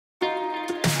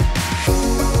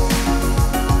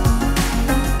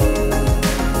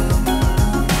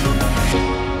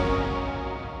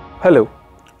Hello,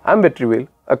 I'm Vetrivel,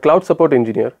 a cloud support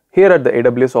engineer here at the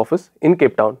AWS office in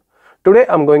Cape Town. Today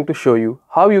I'm going to show you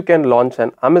how you can launch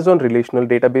an Amazon relational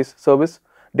database service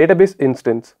database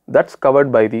instance that's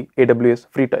covered by the AWS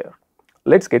Free Tier.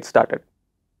 Let's get started.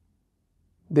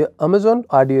 The Amazon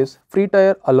RDS Free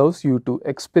Tier allows you to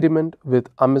experiment with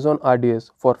Amazon RDS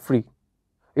for free.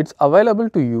 It's available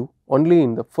to you only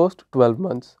in the first 12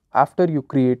 months after you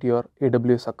create your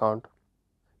AWS account.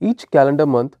 Each calendar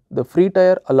month, the free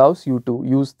tier allows you to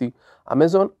use the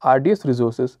Amazon RDS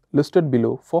resources listed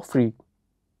below for free.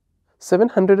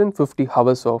 750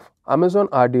 hours of Amazon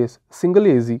RDS single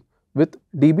AZ with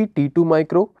dbt2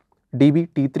 micro,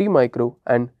 dbt3 micro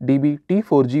and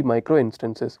dbt4g micro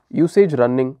instances usage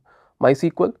running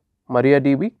MySQL,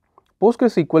 MariaDB,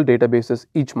 PostgreSQL databases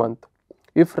each month.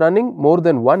 If running more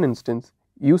than one instance,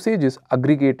 usage is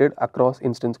aggregated across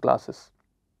instance classes.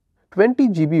 20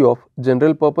 GB of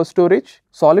general purpose storage,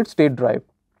 solid state drive,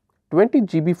 20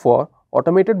 GB for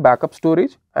automated backup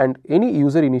storage and any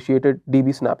user initiated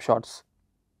DB snapshots.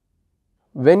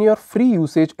 When your free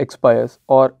usage expires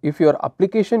or if your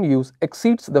application use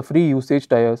exceeds the free usage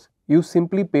tiers, you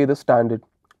simply pay the standard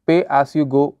pay as you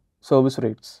go service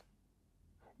rates.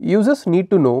 Users need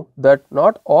to know that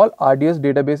not all RDS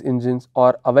database engines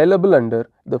are available under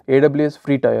the AWS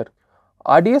Free Tier.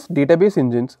 RDS database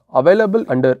engines available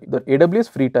under the AWS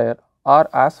Free Tier are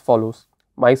as follows: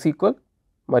 MySQL,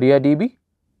 MariaDB,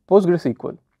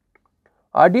 PostgreSQL.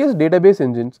 RDS database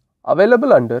engines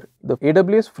available under the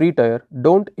AWS Free Tier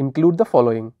don't include the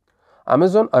following: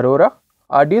 Amazon Aurora,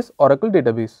 RDS Oracle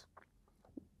database.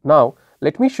 Now,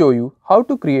 let me show you how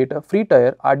to create a free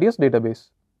tier RDS database.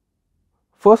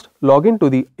 First, log in to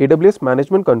the AWS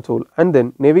Management Console and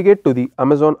then navigate to the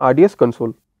Amazon RDS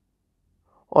console.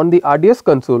 On the RDS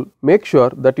console, make sure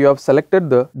that you have selected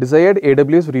the desired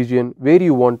AWS region where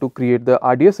you want to create the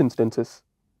RDS instances.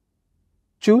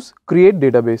 Choose Create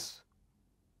Database.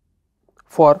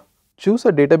 For choose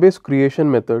a database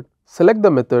creation method, select the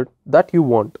method that you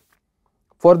want.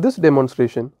 For this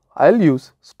demonstration, I'll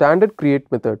use standard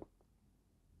create method.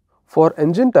 For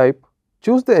engine type,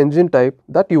 choose the engine type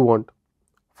that you want.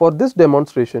 For this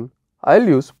demonstration, I'll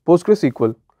use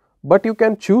PostgreSQL, but you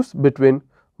can choose between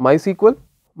MySQL,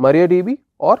 MariaDB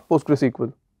or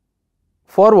PostgreSQL.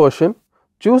 For version,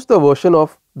 choose the version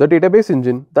of the database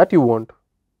engine that you want.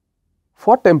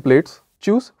 For templates,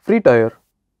 choose Free Tier.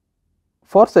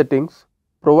 For settings,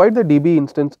 provide the DB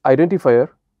instance identifier,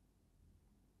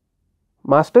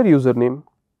 master username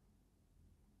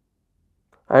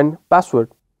and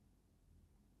password.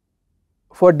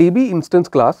 For DB instance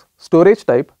class, storage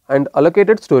type and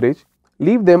allocated storage,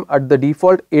 leave them at the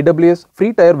default AWS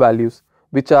Free Tier values,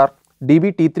 which are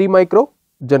dbt3 micro,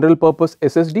 general purpose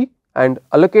SSD and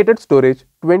allocated storage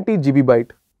 20 GB.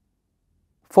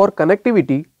 For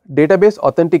connectivity, database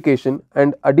authentication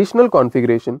and additional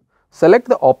configuration, select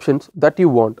the options that you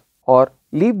want or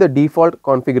leave the default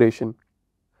configuration.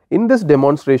 In this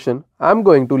demonstration, I am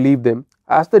going to leave them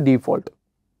as the default.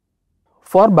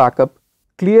 For backup,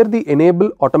 clear the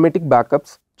Enable Automatic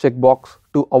Backups checkbox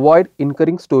to avoid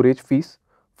incurring storage fees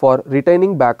for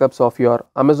retaining backups of your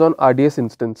Amazon RDS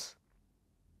instance.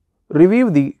 Review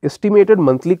the estimated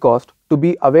monthly cost to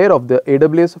be aware of the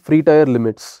AWS Free Tier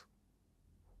limits.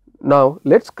 Now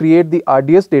let's create the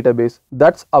RDS database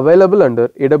that's available under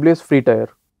AWS Free Tier.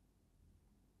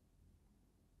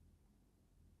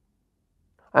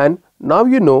 And now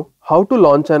you know how to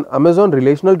launch an Amazon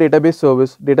relational database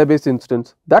service database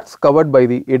instance that's covered by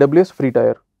the AWS Free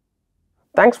Tier.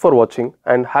 Thanks for watching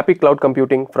and happy cloud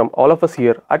computing from all of us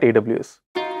here at AWS.